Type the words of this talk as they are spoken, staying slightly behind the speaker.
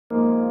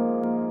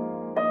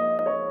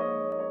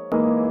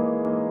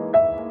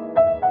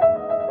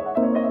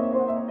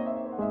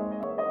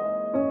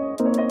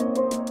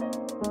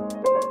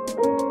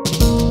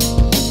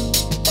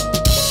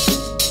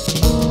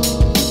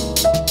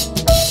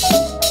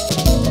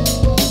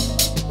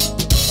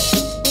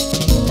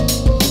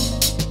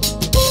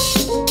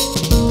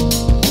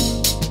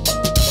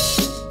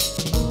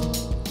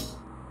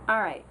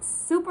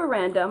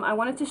random, I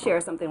wanted to share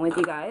something with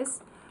you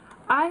guys.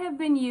 I have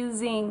been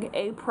using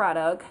a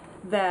product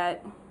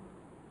that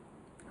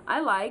I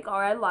like,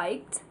 or I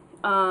liked.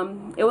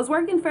 It was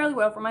working fairly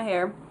well for my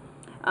hair,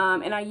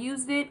 and I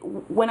used it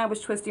when I was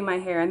twisting my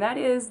hair, and that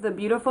is the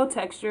Beautiful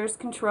Textures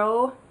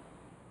Curl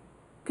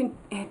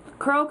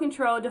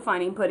Control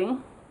Defining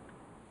Pudding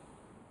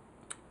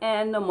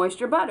and the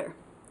Moisture Butter.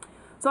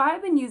 So I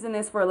have been using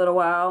this for a little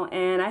while,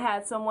 and I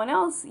had someone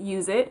else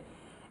use it,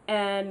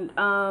 and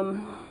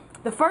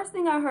the first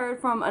thing I heard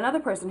from another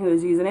person who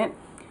was using it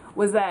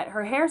was that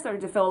her hair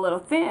started to feel a little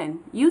thin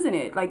using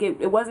it. Like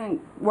it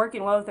wasn't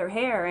working well with her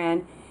hair,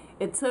 and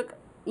it took,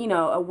 you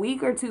know, a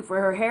week or two for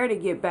her hair to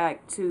get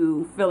back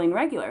to feeling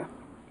regular.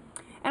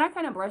 And I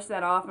kind of brushed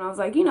that off, and I was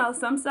like, you know,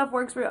 some stuff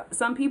works for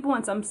some people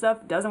and some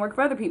stuff doesn't work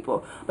for other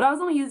people. But I was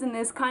only using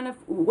this kind of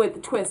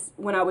with twists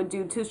when I would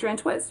do 2-strand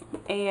twists.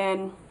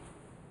 And,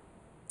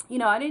 you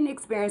know, I didn't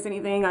experience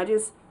anything. I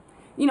just,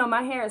 you know,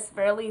 my hair is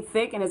fairly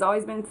thick and has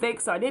always been thick,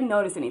 so I didn't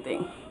notice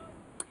anything.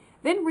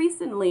 Then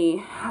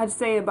recently, I'd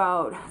say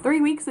about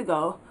 3 weeks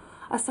ago,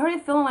 I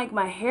started feeling like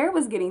my hair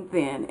was getting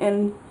thin.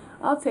 And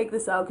I'll take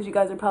this out because you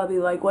guys are probably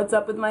like, what's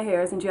up with my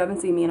hair, since you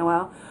haven't seen me in a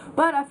while.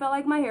 But I felt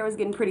like my hair was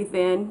getting pretty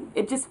thin.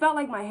 It just felt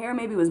like my hair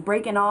maybe was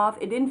breaking off.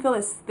 It didn't feel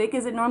as thick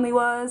as it normally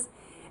was.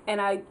 And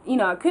I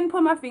couldn't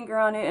put my finger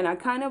on it. And I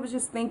kind of was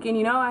just thinking,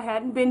 you know, I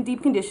hadn't been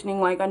deep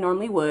conditioning like I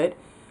normally would.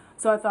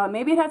 So I thought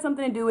maybe it had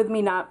something to do with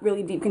me not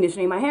really deep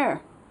conditioning my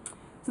hair.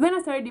 So then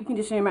I started deep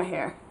conditioning my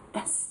hair.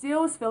 I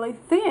still was feeling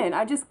thin.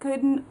 I just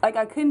couldn't,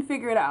 I couldn't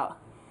figure it out.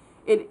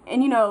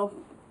 And you know,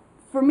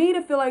 for me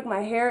to feel like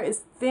my hair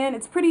is thin,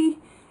 it's pretty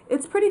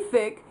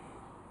thick,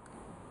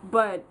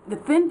 but the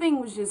thin thing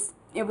was just,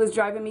 it was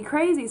driving me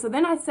crazy. So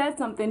then I said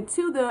something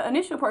to the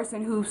initial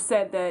person who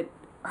said that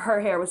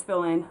her hair was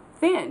feeling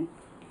thin,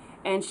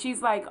 and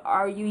she's like,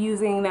 are you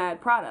using that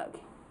product?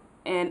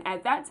 And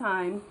at that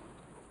time,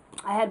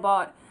 I had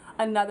bought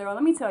another,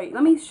 let me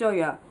show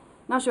you.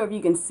 Not sure if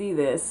you can see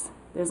this.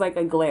 There's like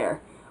a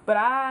glare, but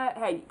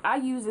I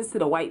used this to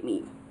the white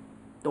meat,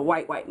 the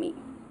white meat.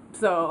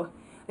 So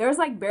there's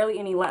like barely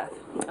any left.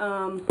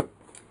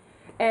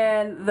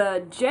 And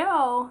the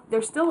gel,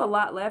 there's still a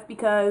lot left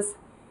because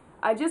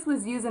I just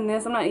was using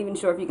this. I'm not even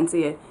sure if you can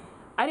see it.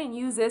 I didn't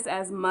use this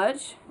as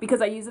much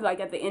because I used it like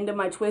at the end of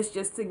my twist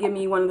just to give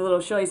me one of the little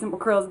Show You Simple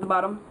curls at the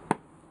bottom.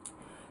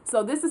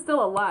 So this is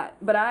still a lot,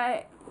 but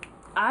I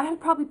had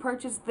probably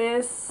purchased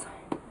this.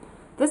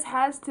 This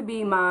has to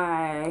be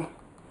my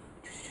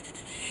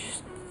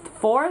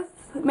 4th,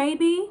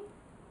 maybe,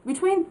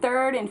 between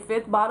 3rd and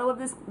 5th bottle of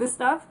this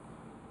stuff.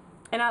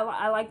 And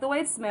I like the way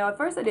it smelled. At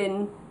first I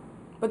didn't,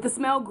 but the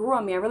smell grew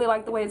on me. I really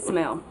like the way it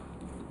smelled.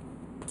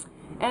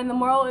 And the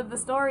moral of the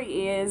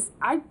story is,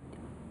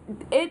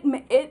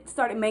 it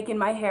started making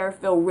my hair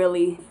feel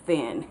really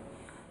thin.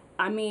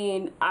 I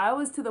mean, I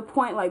was to the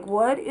point like,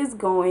 what is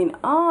going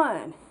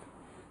on?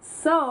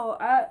 So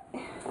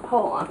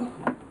hold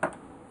on.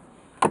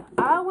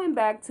 I went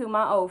back to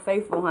my old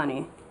faithful,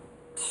 honey,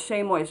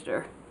 Shea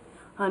Moisture.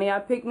 Honey, I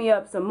picked me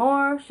up some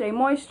more Shea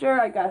Moisture.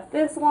 I got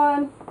this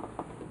one.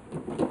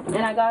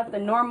 And I got the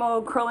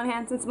normal Curl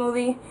Enhancing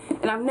Smoothie.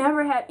 And I've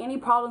never had any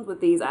problems with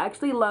these. I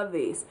actually love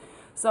these.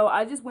 So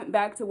I just went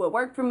back to what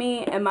worked for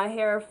me, and my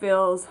hair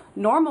feels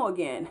normal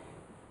again.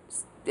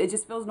 It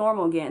just feels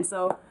normal again.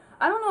 So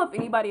I don't know if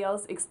anybody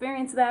else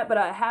experienced that, but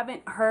I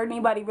haven't heard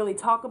anybody really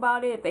talk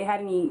about it, if they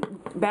had any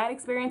bad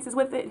experiences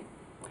with it.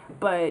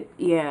 But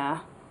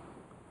yeah,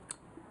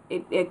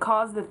 it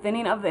caused the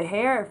thinning of the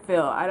hair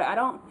feel.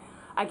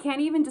 I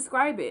can't even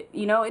describe it.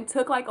 You know, it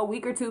took like a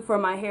week or two for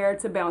my hair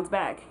to bounce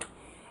back.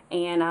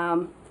 And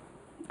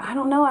I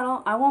don't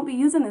know, I won't be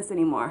using this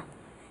anymore.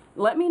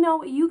 Let me know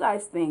what you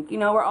guys think. You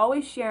know, we're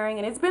always sharing,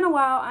 and it's been a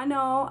while. I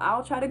know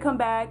I'll try to come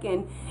back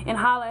and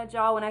holler at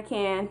y'all when I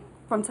can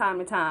from time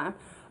to time.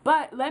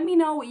 But let me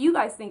know what you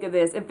guys think of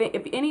this.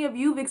 If any of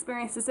you have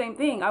experienced the same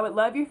thing, I would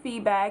love your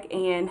feedback.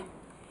 And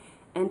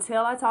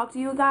until I talk to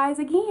you guys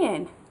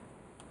again,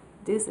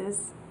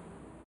 deuces.